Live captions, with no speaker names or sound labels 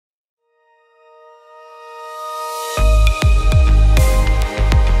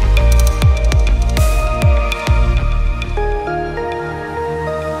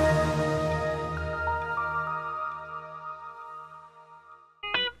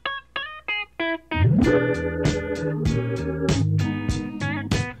Hello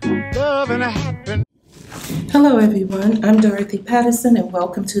everyone, I'm Dorothy Patterson and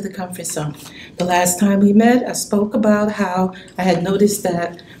welcome to the Comfort Zone. The last time we met, I spoke about how I had noticed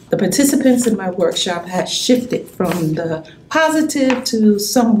that the participants in my workshop had shifted from the positive to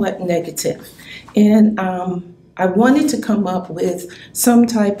somewhat negative. And I wanted to come up with some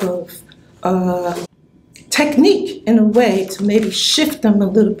type of technique in a way to maybe shift them a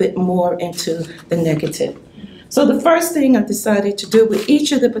little bit more into the negative. So the first thing I decided to do with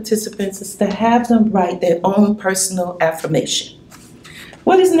each of the participants is to have them write their own personal affirmation.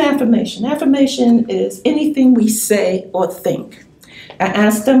 What is an affirmation? Affirmation is anything we say or think. I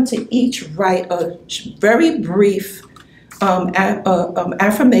asked them to each write a very brief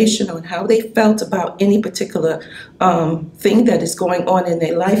affirmation on how they felt about any particular thing that is going on in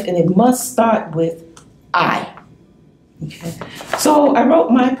their life, and it must start with I. Okay. So I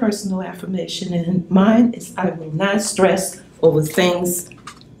wrote my personal affirmation, and mine is I will not stress over things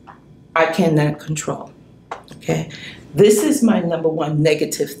I cannot control. Okay. This is my number one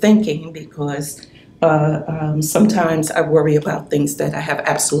negative thinking because sometimes I worry about things that I have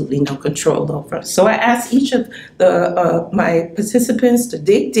absolutely no control over. So I asked each of my participants to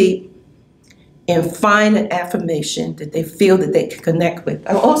dig deep and find an affirmation that they feel that they can connect with.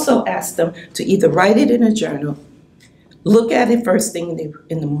 I also asked them to either write it in a journal, look at it first thing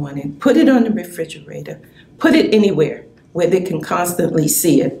in the morning, put it on the refrigerator, put it anywhere where they can constantly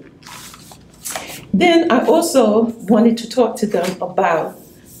see it. Then I also wanted to talk to them about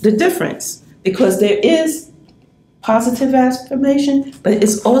the difference, because there is positive affirmation, but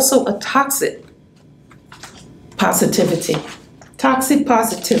it's also a toxic positivity. Toxic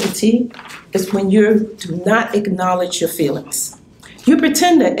positivity is when you do not acknowledge your feelings. You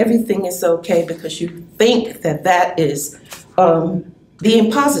pretend that everything is okay because you think that that is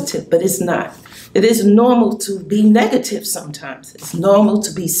being positive, but it's not. It is normal to be negative sometimes. It's normal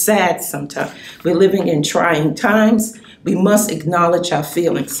to be sad sometimes. We're living in trying times. We must acknowledge our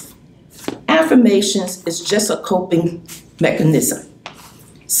feelings. Affirmations is just a coping mechanism,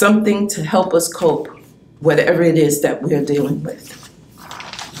 something to help us cope, whatever it is that we're dealing with.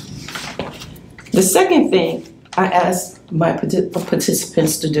 The second thing I asked my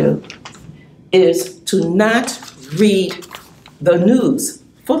participants to do is to not read the news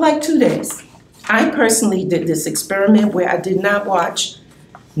for like 2 days. I personally did this experiment where I did not watch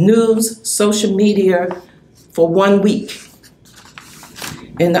news, social media for 1 week.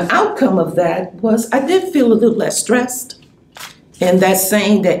 And the outcome of that was I did feel a little less stressed. And that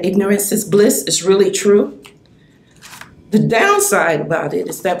saying that ignorance is bliss is really true. The downside about it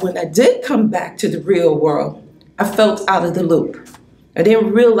is that when I did come back to the real world, I felt out of the loop. I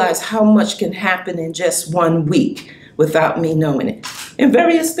didn't realize how much can happen in just 1 week without me knowing it. And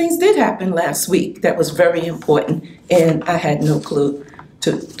various things did happen last week that was very important, and I had no clue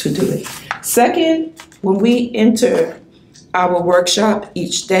to do it. Second, when we enter our workshop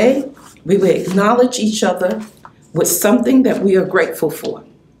each day, we will acknowledge each other with something that we are grateful for.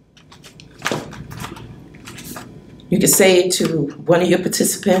 You can say to one of your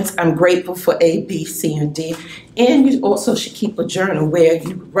participants, I'm grateful for A, B, C, and D. And you also should keep a journal where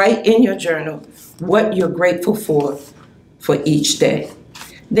you write in your journal what you're grateful for each day.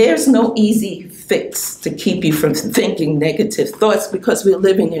 There's no easy fix to keep you from thinking negative thoughts because we're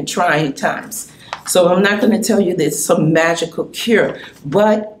living in trying times. So I'm not going to tell you there's some magical cure,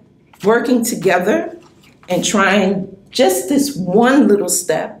 but working together and trying just this one little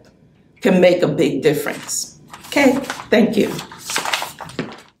step can make a big difference. Okay, thank you.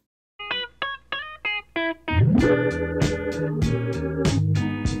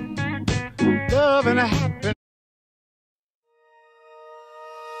 Love and a happy